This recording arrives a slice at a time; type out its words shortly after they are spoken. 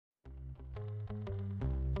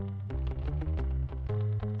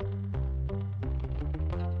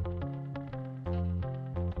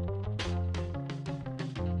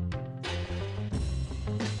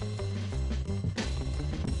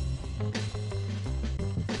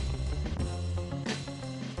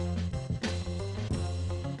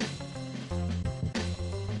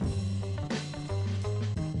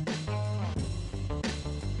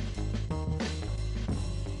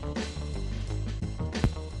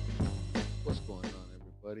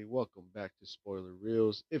everybody? Welcome back to Spoiler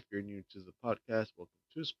Reels. If you're new to the podcast, welcome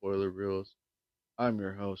to Spoiler Reels. I'm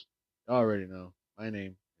your host. You already know, my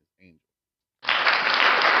name is Angel.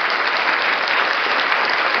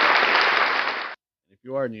 And if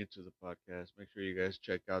you are new to the podcast, make sure you guys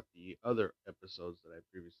check out the other episodes that I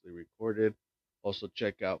previously recorded. Also,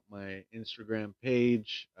 check out my Instagram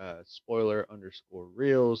page,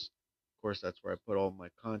 spoiler_reels. Of course, that's where I put all my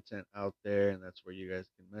content out there, and that's where you guys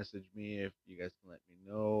can message me if you guys can let me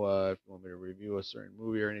know if you want me to review a certain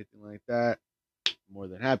movie or anything like that. I'm more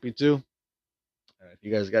than happy to. If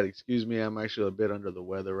you guys got to excuse me, I'm actually a bit under the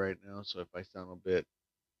weather right now, so if I sound a bit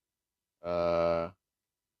uh,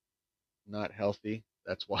 not healthy,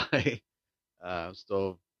 that's why. I'm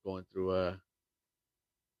still going through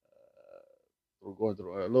we're going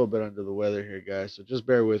through a little bit under the weather here, guys. So just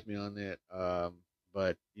bear with me on it.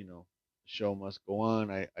 But the show must go on.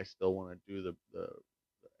 I still want to do the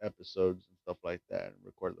episodes and stuff like that, and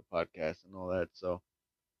record the podcast and all that. So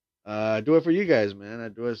I do it for you guys, man. I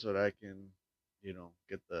do it so that I can,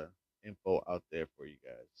 get the info out there for you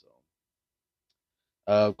guys. So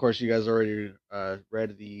of course, you guys already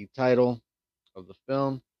read the title of the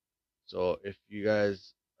film. So if you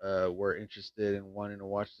guys were interested in wanting to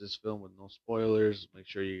watch this film with no spoilers, make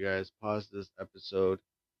sure you guys pause this episode,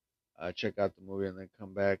 check out the movie, and then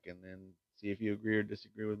come back and then see if you agree or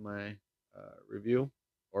disagree with my review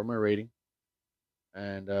or my rating.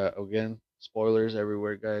 And again, spoilers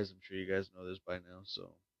everywhere, guys. I'm sure you guys know this by now.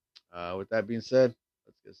 So with that being said,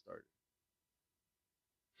 let's get started.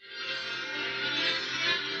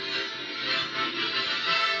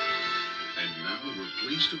 And now we're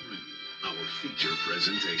pleased to bring you our feature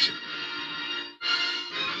presentation.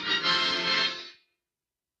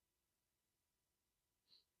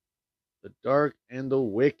 The Dark and the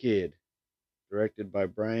Wicked, directed by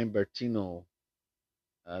Brian Bertino.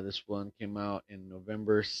 This one came out in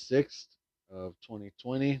November 6th of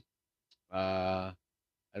 2020. Uh,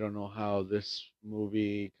 I don't know how this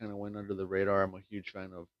movie kind of went under the radar. I'm a huge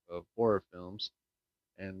fan of horror films,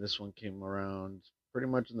 and this one came around pretty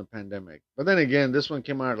much in the pandemic. But then again, this one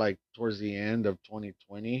came out like towards the end of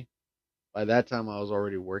 2020. By that time, I was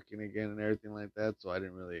already working again and everything like that, so I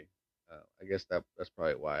didn't really. I guess that's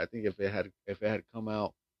probably why. I think if it had come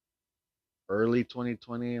out early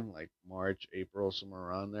 2020, like March, April, somewhere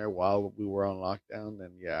around there, while we were on lockdown,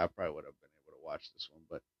 then yeah, I probably would have been able to watch this one.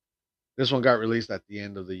 But this one got released at the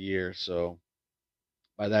end of the year, so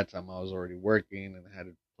by that time I was already working and had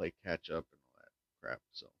to play catch up and all that crap.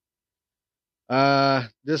 So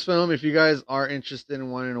this film, if you guys are interested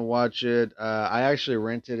in wanting to watch it, I actually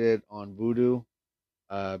rented it on Vudu,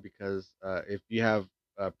 because if you have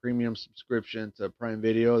a premium subscription to Prime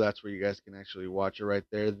Video, that's where you guys can actually watch it right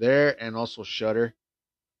there, and also Shutter.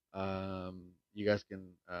 You guys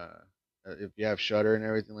can, if you have Shutter and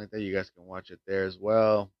everything like that, you guys can watch it there as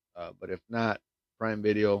well. But if not, Prime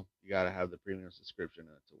Video, you gotta have the premium subscription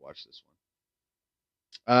to watch this one.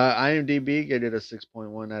 IMDb gave it a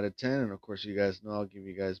 6.1 out of 10, and of course, you guys know I'll give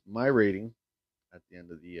you guys my rating at the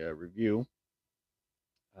end of the review.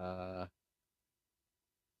 Uh,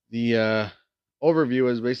 the overview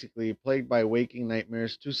is basically plagued by waking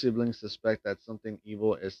nightmares. Two siblings suspect that something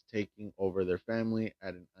evil is taking over their family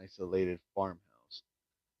at an isolated farmhouse.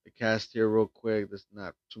 The cast here, real quick. There's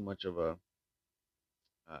not too much of a.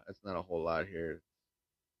 It's not a whole lot here.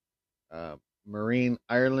 Maureen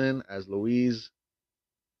Ireland as Louise.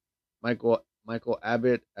 Michael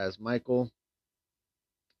Abbott as Michael.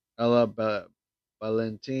 Ella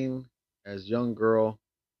Valentine as young girl.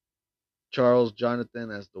 Charles Jonathan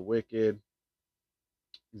as the Wicked.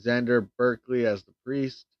 Xander Berkeley as the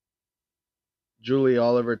priest. Julie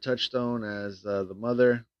Oliver Touchstone as the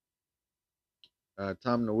mother.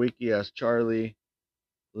 Tom Nowicki as Charlie.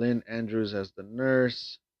 Lynn Andrews as the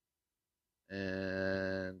nurse.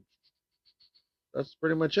 And that's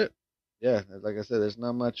pretty much it. Yeah, like I said, there's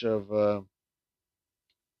not much of of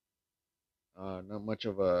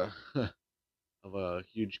a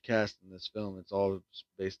huge cast in this film. It's all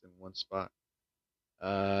based in one spot.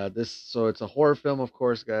 So it's a horror film, of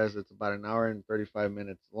course, guys. It's about an hour and 35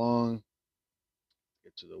 minutes long.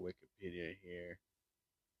 Get to the Wikipedia here.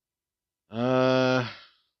 Uh,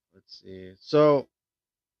 let's see. So,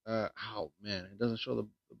 oh man, it doesn't show the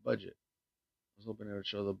budget. I was hoping it would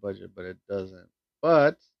show the budget, but it doesn't.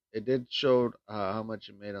 But it did show how much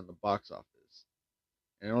it made on the box office,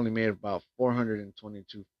 and it only made about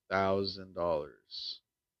 $422,000.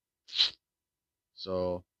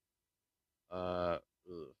 So, uh,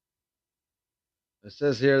 it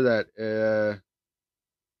says here that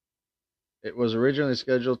it was originally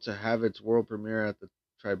scheduled to have its world premiere at the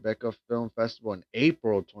Tribeca Film Festival in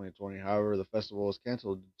April 2020. However, the festival was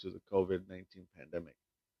canceled due to the COVID-19 pandemic.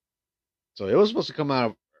 So it was supposed to come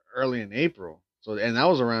out early in April. So and that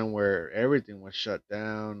was around where everything was shut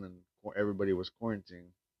down and everybody was quarantined.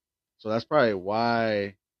 So that's probably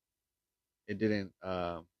why it didn't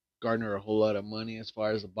garner a whole lot of money as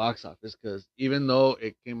far as the box office. Because even though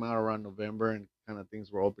it came out around November and kind of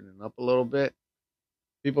things were opening up a little bit,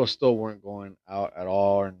 people still weren't going out at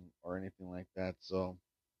all or anything like that. So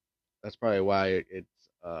that's probably why it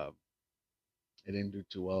didn't do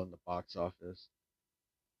too well in the box office.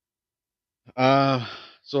 Uh,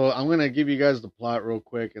 so I'm gonna give you guys the plot real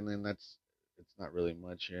quick, and then it's not really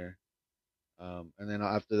much here. And then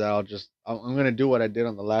after that, I'm gonna do what I did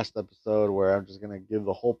on the last episode, where I'm just gonna give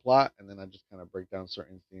the whole plot, and then I just kind of break down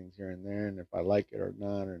certain scenes here and there, and if I like it or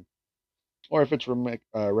not, or if it's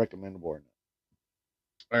recommendable or not.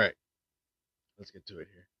 All right, let's get to it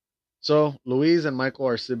here. So Louise and Michael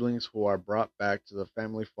are siblings who are brought back to the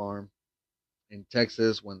family farm in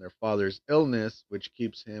Texas when their father's illness, which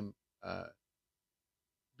keeps him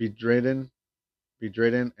bedridden,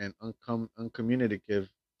 and uncommunicative,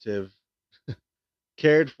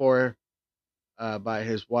 cared for by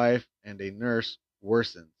his wife and a nurse,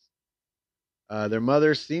 worsens. Their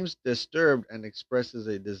mother seems disturbed and expresses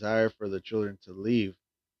a desire for the children to leave.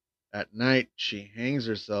 At night, she hangs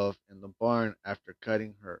herself in the barn after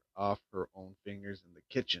cutting her off her own fingers in the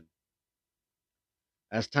kitchen.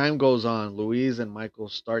 As time goes on, Louise and Michael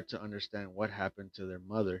start to understand what happened to their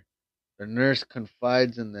mother. The nurse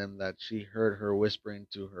confides in them that she heard her whispering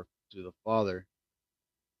to the father,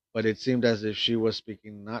 but it seemed as if she was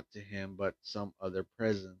speaking not to him but some other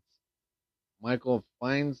presence. Michael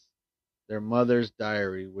finds their mother's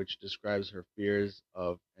diary, which describes her fears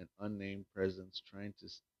of an unnamed presence trying to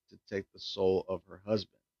take the soul of her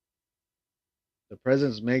husband. The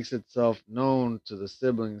presence makes itself known to the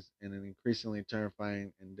siblings in an increasingly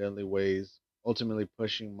terrifying and deadly ways, ultimately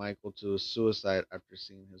pushing Michael to suicide after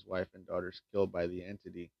seeing his wife and daughters killed by the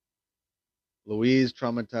entity. Louise,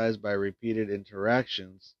 traumatized by repeated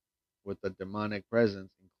interactions with the demonic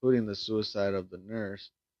presence, including the suicide of the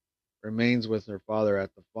nurse, remains with her father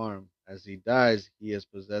at the farm. As he dies, he is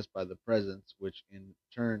possessed by the presence, which in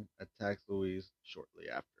turn attacks Louise shortly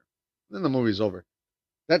after. Then the movie's over.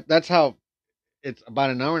 That's how it's about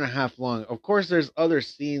an hour and a half long. Of course, there's other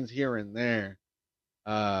scenes here and there,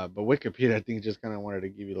 but Wikipedia, I think, just kind of wanted to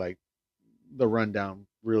give you like the rundown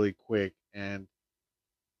really quick. And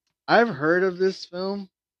I've heard of this film.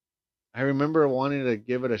 I remember wanting to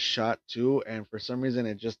give it a shot too, and for some reason,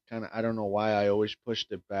 it just kind of, I don't know why, I always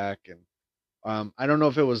pushed it back. And I don't know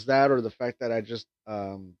if it was that or the fact that I just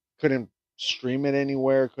couldn't stream it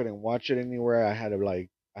anywhere, couldn't watch it anywhere. I had to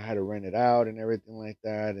rent it out and everything like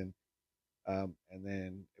that, and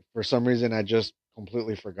then for some reason I just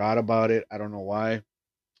completely forgot about it. I don't know why.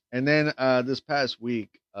 And then this past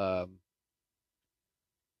week, it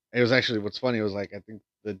was actually, what's funny, it was like I think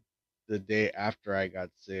the day after I got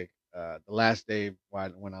sick, the last day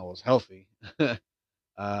when I was healthy. uh,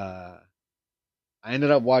 I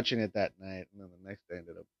ended up watching it that night, and then the next day I don't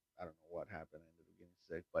know what happened. I ended up getting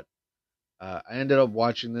sick, but I ended up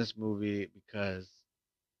watching this movie because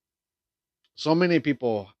so many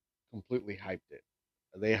people completely hyped it.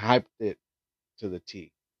 They hyped it to the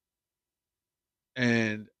T,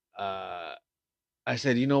 and I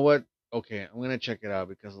said, you know what? Okay, I'm gonna check it out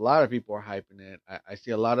because a lot of people are hyping it. I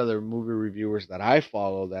see a lot of the movie reviewers that I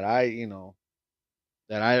follow, that I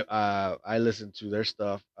listen to their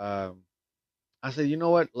stuff. I said, you know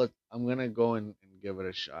what? Look, I'm gonna go and give it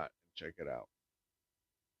a shot and check it out.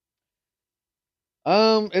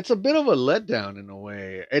 It's a bit of a letdown in a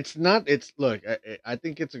way. It's not. It's look. I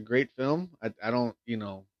think it's a great film. I don't.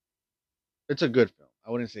 It's a good film. I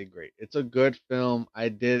wouldn't say great. It's a good film. I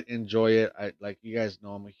did enjoy it. I like you guys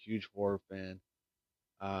know I'm a huge horror fan.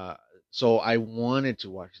 Uh, so I wanted to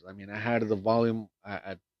watch it. I mean, I had the volume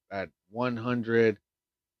at 100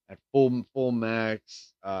 at full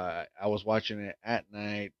max. I was watching it at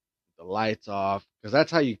night, the lights off, because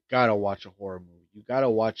that's how you gotta watch a horror movie. You gotta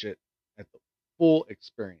watch it at the full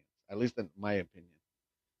experience, at least in my opinion.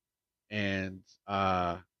 And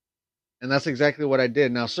and that's exactly what I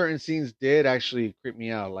did. Now, certain scenes did actually creep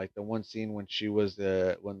me out, like the one scene when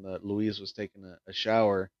when the Louise was taking a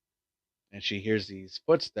shower and she hears these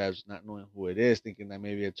footsteps, not knowing who it is, thinking that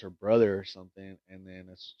maybe it's her brother or something, and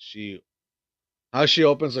then how she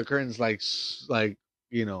opens the curtains like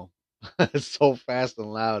you know so fast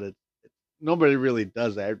and loud. Nobody really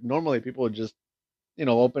does that. Normally, people would just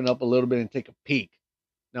open up a little bit and take a peek.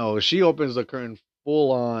 No, she opens the curtain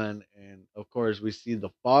full on, and of course, we see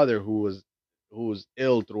the father who was who's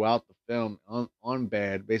ill throughout the film on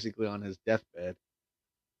bed, basically on his deathbed,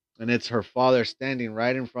 and it's her father standing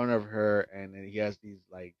right in front of her, and he has these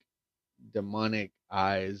like demonic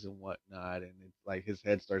eyes and whatnot, and it's like his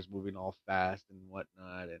head starts moving all fast and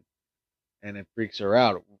whatnot, and it freaks her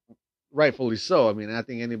out, rightfully so. I mean, I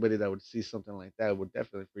think anybody that would see something like that would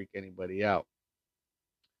definitely freak anybody out.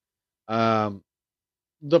 Um,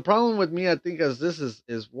 the problem with me, I think, is this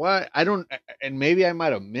is why I don't, and maybe I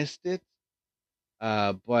might have missed it.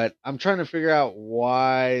 But I'm trying to figure out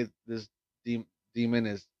why this demon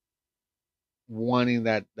is wanting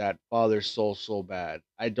that father's soul so bad.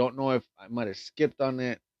 I don't know if I might have skipped on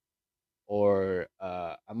it, or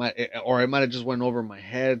I might have just went over my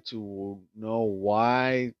head to know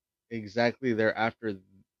why exactly they're after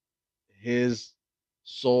his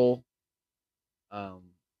soul, um,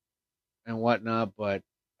 and whatnot. But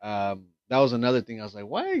that was another thing. I was like,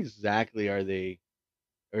 why exactly are they,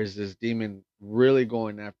 or is this demon really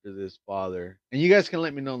going after this father? And you guys can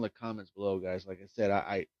let me know in the comments below, guys. Like I said,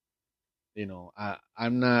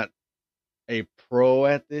 I'm not a pro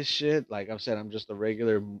at this shit. Like I've said, I'm just a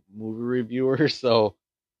regular movie reviewer. So,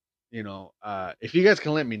 if you guys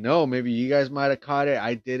can let me know, maybe you guys might have caught it.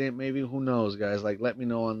 I didn't. Maybe, who knows, guys? Like, let me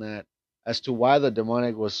know on that as to why the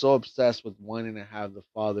demonic was so obsessed with wanting to have the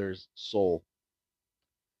father's soul.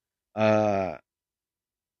 Uh,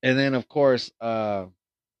 and then of course, the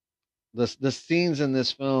scenes in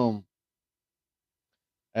this film,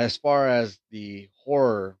 as far as the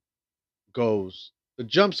horror goes, the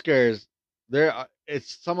jump scares,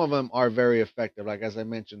 it's some of them are very effective. Like as I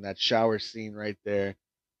mentioned, that shower scene right there,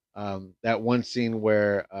 that one scene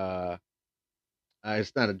where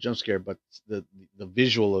it's not a jump scare, but the the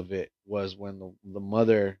visual of it was when the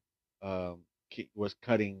mother um, was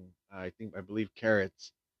cutting, I believe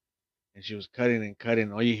carrots, and she was cutting and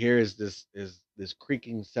cutting. All you hear is this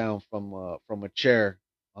creaking sound from a chair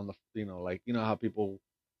on the, like, how people,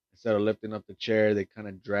 instead of lifting up the chair, they kind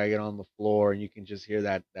of drag it on the floor, and you can just hear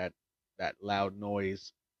that loud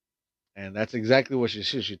noise. And that's exactly what she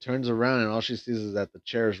sees. She turns around and all she sees is that the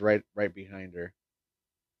chair is right behind her.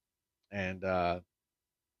 And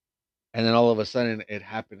then all of a sudden it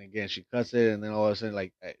happened again. She cuts it, and then all of a sudden,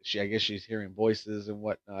 like, I guess she's hearing voices and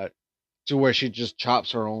whatnot, to where she just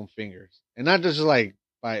chops her own fingers, and not just like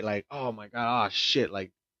by like, oh my god, oh shit,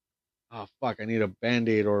 like, oh fuck, I need a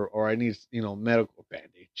band-aid, or I need, medical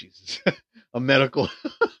band-aid, Jesus, a medical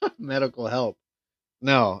medical help.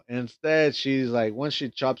 No, instead she's like, once she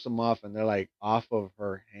chops them off and they're like off of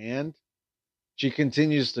her hand, she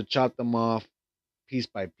continues to chop them off piece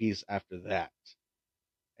by piece after that.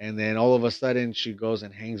 And then all of a sudden she goes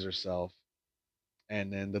and hangs herself.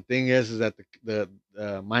 And then the thing is that the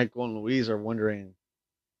Michael and Louise are wondering,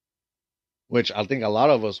 which I think a lot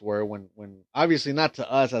of us were, when obviously not to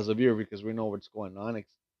us as a viewer because we know what's going on.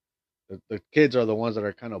 The kids are the ones that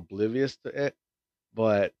are kind of oblivious to it.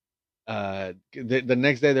 But the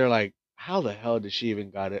next day they're like, how the hell did she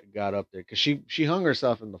even got up there? Because she hung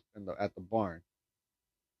herself in the at the barn.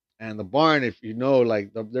 And the barn, if you know,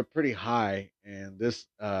 like, they're pretty high, and this,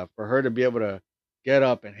 for her to be able to get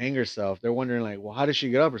up and hang herself, they're wondering like, well, how did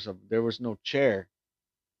she get up herself? There was no chair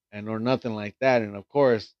and or nothing like that, and of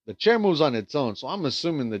course the chair moves on its own. So I'm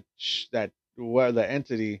assuming that where the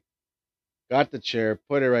entity got the chair,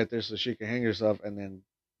 put it right there so she can hang herself, and then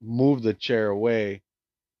move the chair away,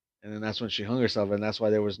 and then that's when she hung herself, and that's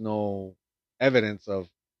why there was no evidence of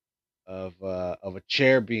a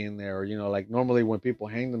chair being there, or, like, normally when people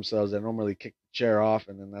hang themselves, they normally kick the chair off,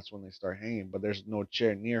 and then that's when they start hanging, but there's no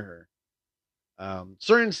chair near her.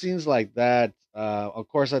 Certain scenes like that, of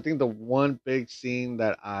course, I think the one big scene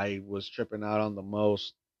that I was tripping out on the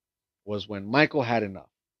most was when Michael had enough.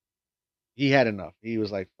 He had enough. He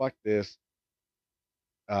was like, fuck this.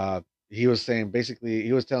 He was saying, basically,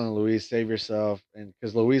 he was telling Louise, save yourself. And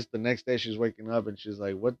because Louise, the next day, she's waking up and she's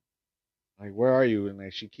like, what, like, where are you? And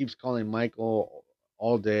like, she keeps calling Michael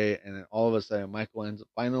all day, and then all of a sudden, Michael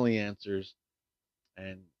finally answers,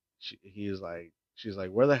 and she's like,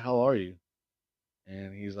 where the hell are you?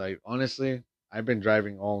 And he's like, honestly, I've been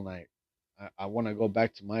driving all night. I want to go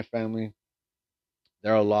back to my family.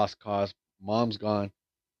 They're a lost cause. Mom's gone.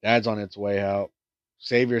 Dad's on its way out.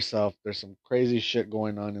 Save yourself. There's some crazy shit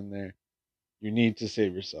going on in there. You need to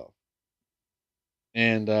save yourself.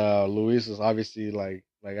 And Luis is obviously like,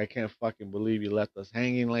 I can't fucking believe you left us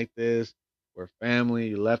hanging like this. We're family.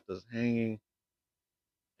 You left us hanging.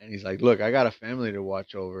 And he's like, look, I got a family to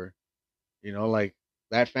watch over. Like,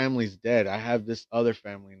 that family's dead. I have this other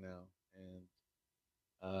family now,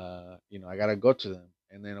 and I gotta go to them.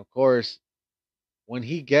 And then, of course, when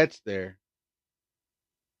he gets there,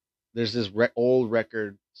 there's this old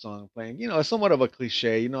record song playing. It's somewhat of a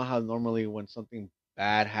cliche. You know how normally when something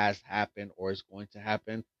bad has happened or is going to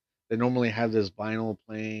happen, they normally have this vinyl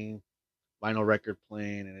record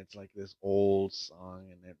playing, and it's like this old song,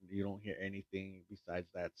 and then you don't hear anything besides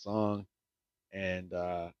that song. And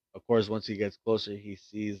of course, once he gets closer, he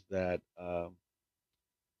sees that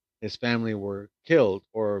his family were killed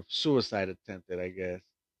or suicide attempted, I guess.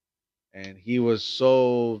 And he was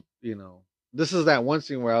so, this is that one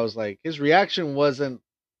scene where I was like, his reaction wasn't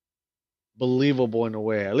believable in a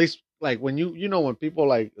way. At least, like when when people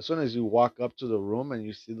like, as soon as you walk up to the room and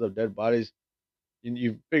you see the dead bodies,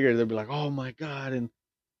 you figure they'll be like, oh my God, and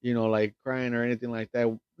like crying or anything like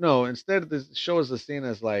that. No, instead, this shows the scene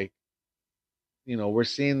as like, we're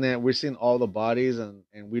seeing all the bodies, and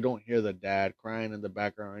we don't hear the dad crying in the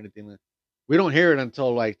background or anything. We don't hear it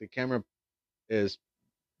until like the camera is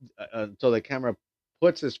until the camera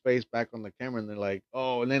puts his face back on the camera, and they're like,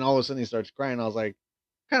 oh, and then all of a sudden he starts crying. I was like,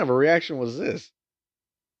 what kind of a reaction was this?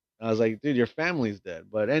 I was like, dude, your family's dead.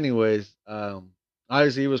 But anyways,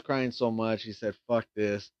 obviously he was crying so much. He said, fuck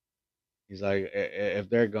this. He's like, if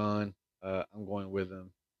they're gone, I'm going with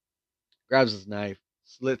them. Grabs his knife,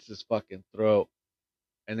 slits his fucking throat.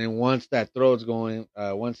 And then once that throat's going,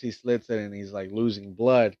 once he slits it and he's like losing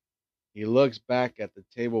blood, he looks back at the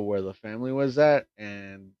table where the family was at,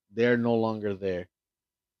 and they're no longer there.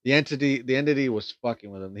 The entity was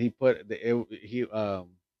fucking with him. He put the it, he uh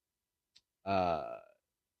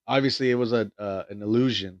obviously it was a an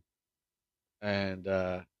illusion, and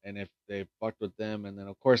if they fucked with them, and then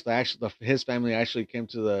of course his family actually came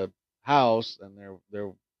to the house, and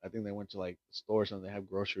they're I think they went to like the stores and they have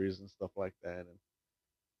groceries and stuff like that. And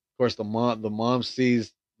of course the mom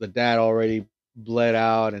sees the dad already bled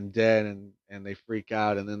out and dead, and they freak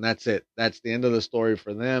out, and then that's it. That's the end of the story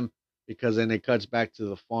for them, because then it cuts back to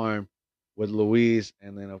the farm with Louise,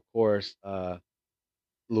 and then of course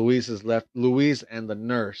Louise and the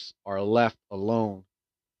nurse are left alone,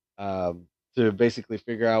 to basically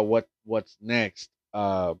figure out what's next.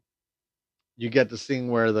 You get the scene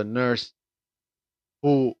where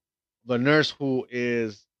who the nurse who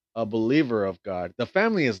is a believer of God. The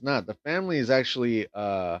family is not. The family is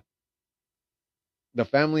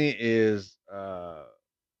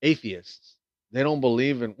atheists. They don't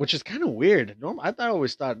believe in, which is kind of weird. I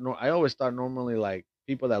always thought normally like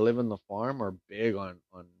people that live in the farm are big on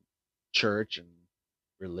church and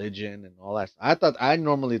religion and all that. I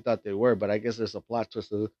normally thought they were, but I guess there's a plot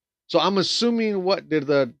twist. So I'm assuming, what did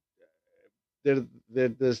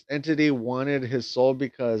this entity wanted his soul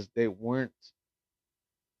because they were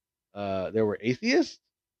atheists?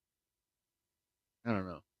 I don't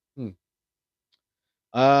know. Hmm.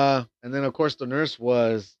 And then of course the nurse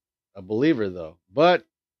was a believer though. But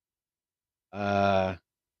uh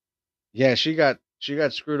yeah, she got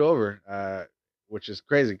screwed over, which is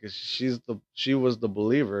crazy because she was the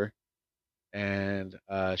believer, and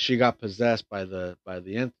she got possessed by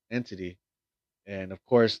the entity. And of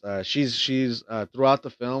course, she's throughout the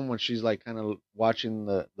film, when she's like kind of watching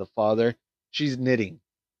the father, she's knitting,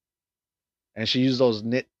 and she used those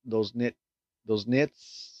knits, those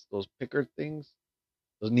picker things,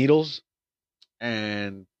 those needles,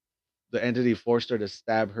 and the entity forced her to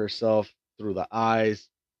stab herself through the eyes.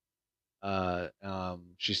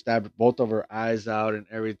 She stabbed both of her eyes out and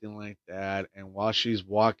everything like that. And while she's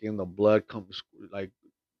walking, the blood comes like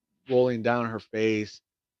rolling down her face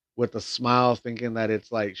with a smile, thinking that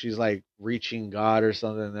it's like she's like reaching God or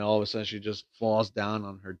something. And then all of a sudden, she just falls down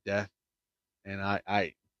on her death. And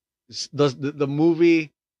the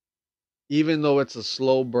movie, even though it's a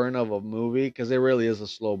slow burn of a movie, because it really is a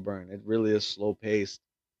slow burn, it really is slow paced.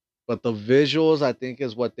 But the visuals, I think,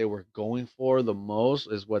 is what they were going for the most,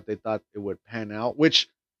 is what they thought it would pan out, which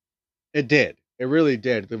it did. It really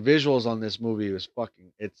did. The visuals on this movie was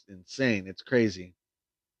it's insane. It's crazy.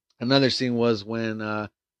 Another scene was when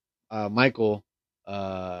Michael,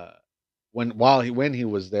 uh, when he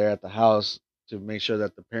was there at the house to make sure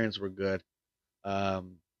that the parents were good,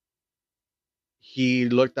 um, he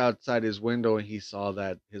looked outside his window and he saw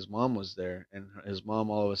that his mom was there, and his mom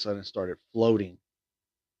all of a sudden started floating,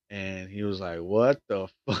 and he was like, "What the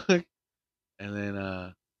fuck?" And then,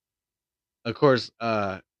 of course,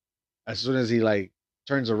 as soon as he like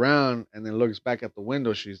turns around and then looks back at the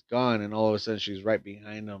window, she's gone, and all of a sudden she's right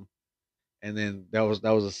behind him. And then that was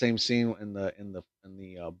the same scene in the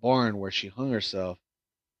barn where she hung herself.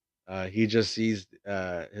 He just sees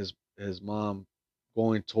his mom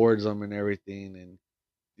going towards him and everything,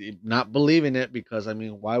 and not believing it, because I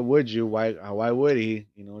mean, why would you? Why would he?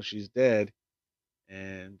 She's dead.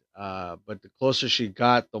 And but the closer she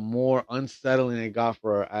got, the more unsettling it got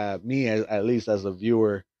for me, at least as a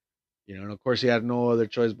viewer. And of course he had no other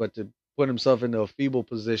choice but to put himself into a feeble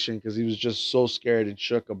position because he was just so scared and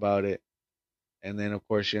shook about it. And then of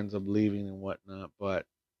course she ends up leaving and whatnot. But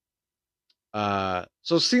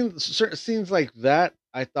so certain scenes like that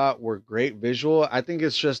I thought were great visual. I think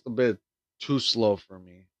it's just a bit too slow for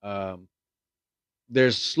me.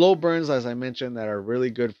 There's slow burns, as I mentioned, that are really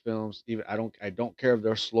good films. Even I don't care if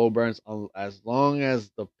they're slow burns as long as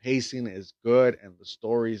the pacing is good and the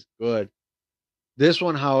story's good. This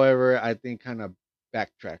one, however, I think kind of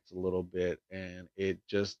backtracks a little bit, and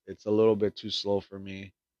it's a little bit too slow for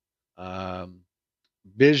me. Um,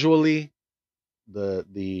 Visually, the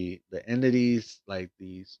entities like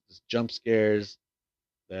these jump scares,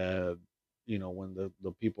 the when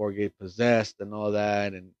the people are get possessed and all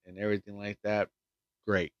that and everything like that,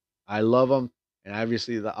 great. I love them, and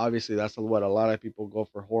obviously that's what a lot of people go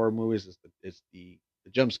for horror movies. It's the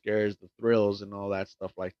jump scares, the thrills, and all that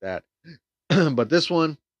stuff like that. But this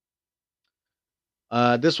one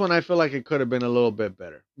I feel like it could have been a little bit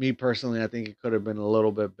better. Me personally, I think it could have been a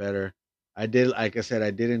little bit better. I did, like I said,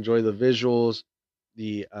 I did enjoy the visuals.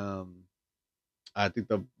 The I think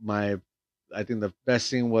I think the best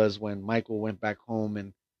scene was when Michael went back home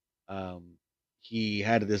and um, he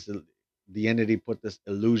had the entity put this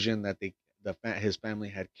illusion that his family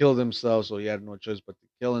had killed himself, so he had no choice but to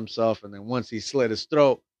kill himself. And then once he slit his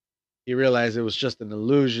throat, he realized it was just an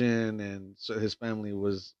illusion, and so his family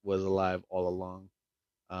was alive all along.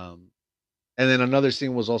 Um, and then another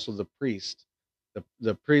scene was also the priest,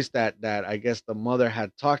 the priest that I guess the mother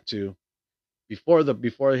had talked to before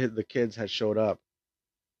the kids had showed up.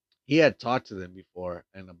 He had talked to them before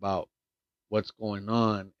and about what's going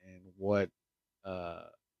on and what uh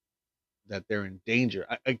that they're in danger.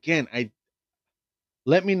 I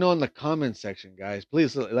let me know in the comment section, guys.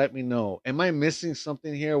 Please let me know. Am I missing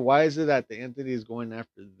something here? Why is it that the entity is going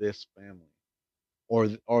after this family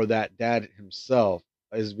or that dad himself?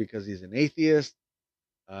 Is it because he's an atheist?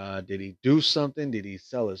 Did he do something? Did he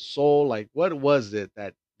sell his soul? Like, what was it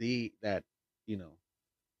that you know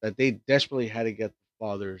that they desperately had to get the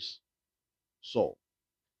father's soul?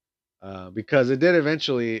 Because it did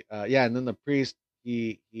eventually. Yeah, and then the priest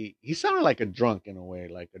he sounded like a drunk in a way,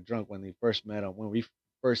 like a drunk when he first met him, when we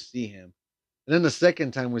first see him, and then the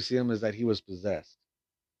second time we see him is that he was possessed,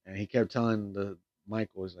 and he kept telling the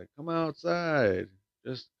Michael, he's like, "Come outside,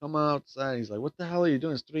 just come outside." He's like, "What the hell are you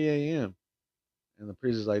doing? It's 3 a.m." And the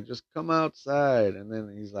priest is like, "Just come outside." And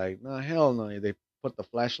then he's like, "No, hell no." They put the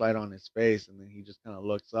flashlight on his face, and then he just kind of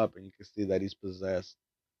looks up, and you can see that he's possessed.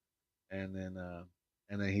 And then,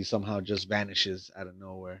 he somehow just vanishes out of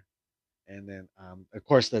nowhere. And then, of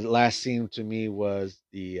course, the last scene to me was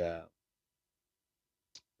the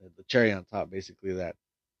cherry on top. Basically, that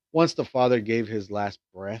once the father gave his last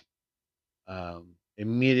breath,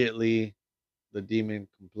 immediately the demon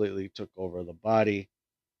completely took over the body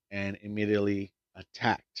and immediately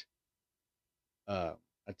uh,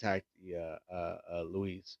 attacked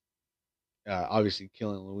Louise. Obviously,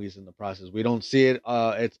 killing Louise in the process. We don't see it.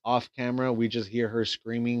 It's off camera. We just hear her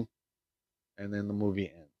screaming, and then the movie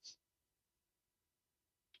ends.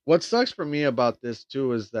 What sucks for me about this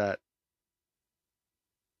too is that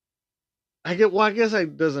I guess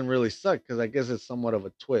it doesn't really suck because I guess it's somewhat of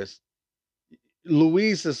a twist.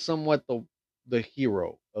 Louise is somewhat the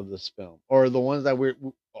hero of this film, or the ones that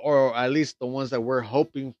or at least the ones that we're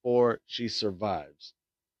hoping for. She survives,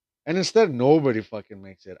 and instead, nobody fucking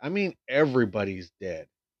makes it. I mean, everybody's dead.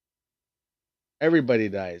 Everybody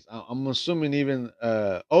dies. I'm assuming even.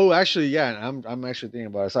 Oh, actually, yeah. I'm actually thinking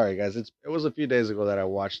about it. Sorry, guys. It was a few days ago that I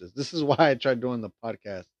watched this. This is why I tried doing the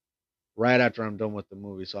podcast right after I'm done with the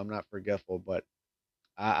movie, so I'm not forgetful. But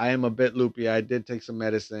I am a bit loopy. I did take some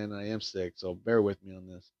medicine. I am sick, so bear with me on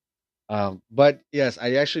this. But yes,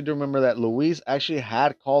 I actually do remember that Luis actually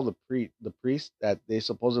had called the priest that they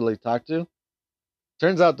supposedly talked to.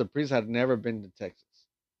 Turns out the priest had never been to Texas.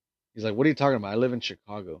 He's like, "What are you talking about? I live in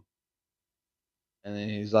Chicago." And then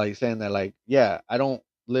he's like saying that, like, "Yeah, I don't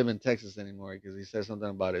live in Texas anymore," because he said something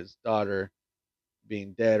about his daughter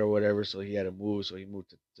being dead or whatever, so he had to move. So he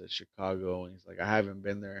moved to Chicago, and he's like, "I haven't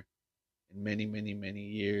been there in many, many, many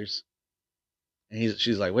years." And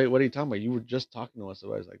she's like, "Wait, what are you talking about? You were just talking to us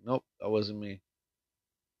about." He's like, "Nope, that wasn't me."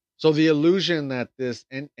 So the illusion that this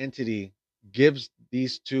entity gives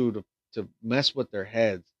these two to mess with their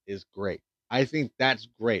heads is great. I think that's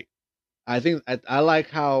great. I like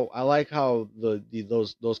how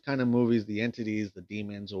those kind of movies, the entities, the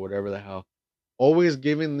demons, or whatever the hell, always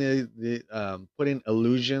giving the putting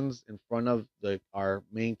illusions in front of our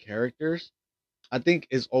main characters. I think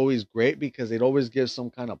is always great because it always gives some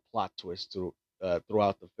kind of plot twist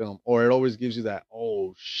throughout the film, or it always gives you that,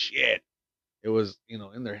 oh shit, it was,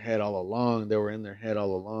 in their head all along. They were in their head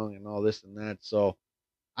all along and all this and that. So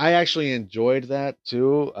I actually enjoyed that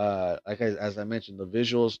too. As I mentioned, the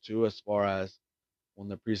visuals too, as far as when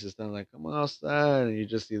the priest is done, like, come outside, and you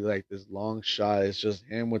just see like this long shot. It's just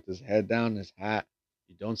him with his head down, his hat.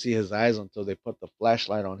 You don't see his eyes until they put the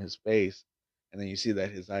flashlight on his face, and then you see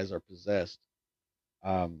that his eyes are possessed.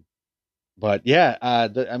 Um, but yeah,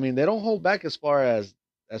 I mean, they don't hold back as far as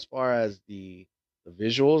the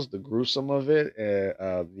visuals, the gruesome of it,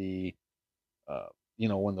 the uh,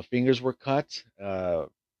 when the fingers were cut, the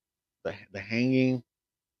hanging,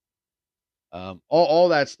 all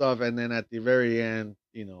that stuff, and then at the very end,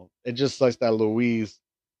 it just sucks that Louise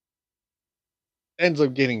ends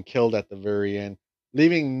up getting killed at the very end,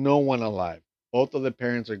 leaving no one alive. Both of the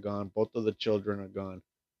parents are gone. Both of the children are gone.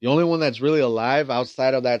 The only one that's really alive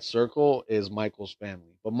outside of that circle is Michael's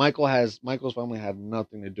family. But Michael's family had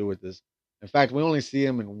nothing to do with this. In fact, we only see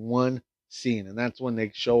him in one scene, and that's when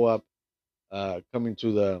they show up, coming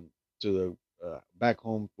to the back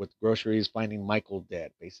home with groceries, finding Michael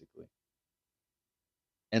dead, basically,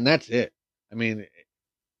 and that's it. I mean,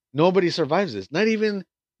 nobody survives this. Not even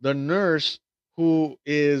the nurse, who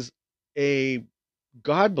is a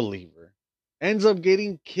God believer, ends up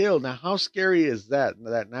getting killed. Now, how scary is that?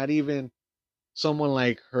 That not even someone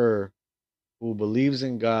like her, who believes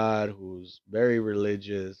in God, who's very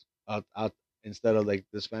religious, out instead of like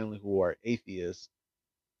this family who are atheists,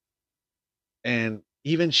 and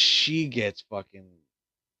even she gets fucking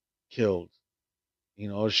killed.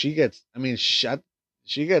 She gets, I mean, shot.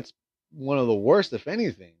 She gets one of the worst, if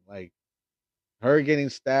anything. Like, her getting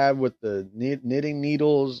stabbed with the knitting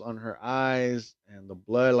needles on her eyes, and the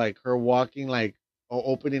blood, like her walking, like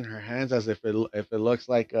opening her hands as if it looks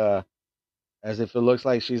like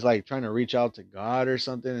she's like trying to reach out to God or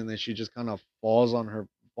something, and then she just kind of falls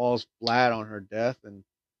flat on her death. And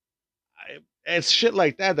it's shit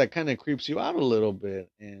like that kind of creeps you out a little bit.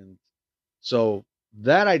 And so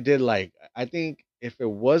that I did like. I think if it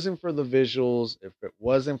wasn't for the visuals, if it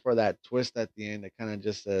wasn't for that twist at the end that kind of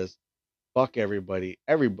just says, fuck everybody,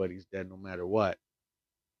 everybody's dead no matter what,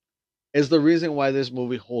 is the reason why this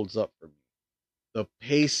movie holds up for me. The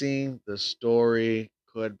pacing, the story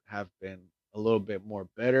could have been a little bit more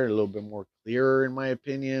better, a little bit more clearer, in my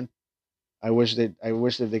opinion. I wish that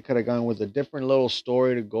they could have gone with a different little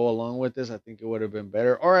story to go along with this. I think it would have been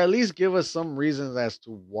better, or at least give us some reasons as to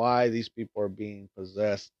why these people are being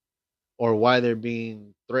possessed, or why they're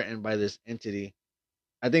being threatened by this entity.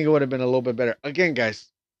 I think it would have been a little bit better. Again,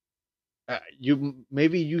 guys, you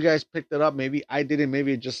maybe you guys picked it up, maybe I didn't,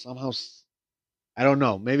 maybe it just somehow, I don't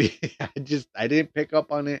know, maybe I didn't pick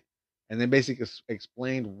up on it, and then basically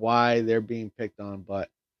explained why they're being picked on. But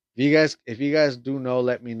if you guys do know,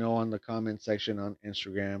 let me know on the comment section on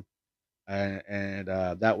Instagram, and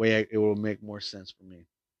that way it will make more sense for me.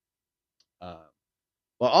 uh,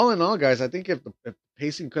 but all in all, guys, I think if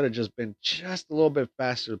pacing could have just been just a little bit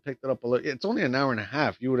faster, picked it up a little. It's only an hour and a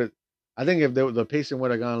half. You would have. I think if the pacing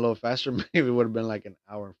would have gone a little faster, maybe it would have been like an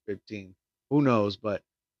hour and 15. Who knows? But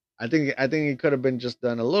I think it could have been just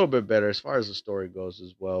done a little bit better as far as the story goes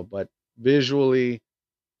as well. But visually,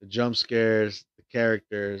 the jump scares, the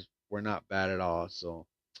characters were not bad at all. So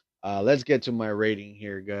let's get to my rating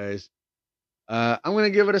here, guys. I'm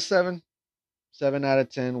gonna give it a 7 out of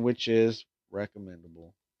 10, which is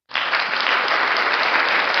recommendable.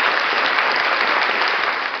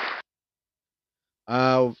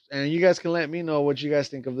 And you guys can let me know what you guys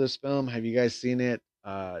think of this film. Have you guys seen it?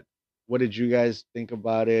 What did you guys think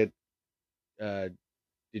about it? Uh,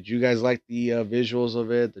 did you guys like the visuals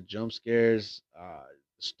of it, the jump scares, the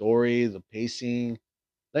story, the pacing?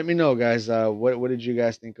 Let me know, guys. What did you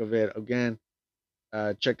guys think of it? Again,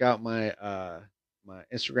 check out my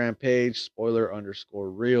Instagram page,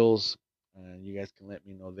 spoiler_reels, and you guys can let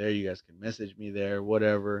me know there. You guys can message me there,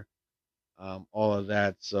 whatever, all of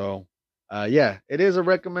that. So, yeah, it is a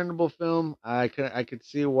recommendable film. I could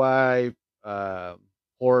see why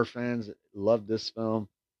horror fans love this film.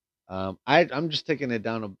 I'm just taking it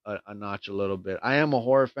down a notch a little bit. I am a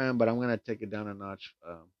horror fan, but I'm gonna take it down a notch,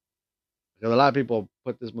 because a lot of people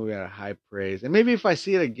put this movie at a high praise. And maybe if I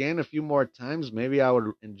see it again a few more times, maybe I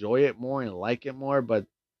would enjoy it more and like it more. But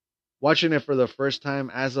watching it for the first time,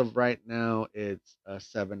 as of right now, it's a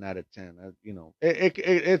 7 out of 10.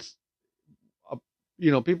 It's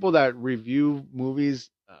uh, people that review movies,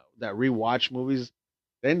 that rewatch movies,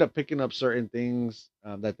 they end up picking up certain things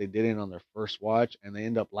that they didn't on their first watch, and they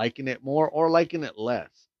end up liking it more or liking it less.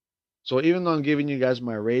 So even though I'm giving you guys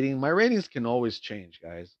my ratings can always change,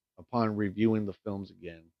 guys, upon reviewing the films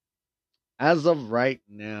again. As of right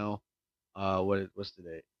now, what's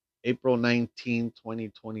today? April 19th,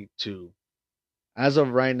 2022. As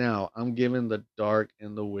of right now, I'm giving The Dark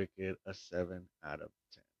and the Wicked a 7 out of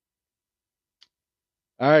 10.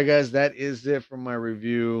 All right, guys, that is it for my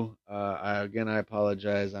review. I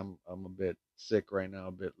apologize. I'm a bit sick right now,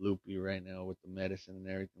 a bit loopy right now with the medicine and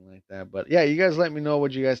everything like that. But yeah, you guys let me know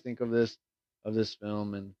what you guys think of this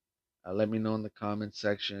film, and let me know in the comment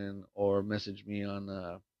section or message me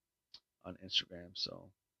on Instagram.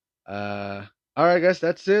 So, all right, guys,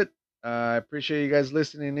 that's it. I appreciate you guys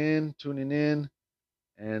listening in, tuning in,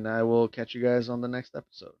 and I will catch you guys on the next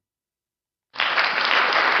episode.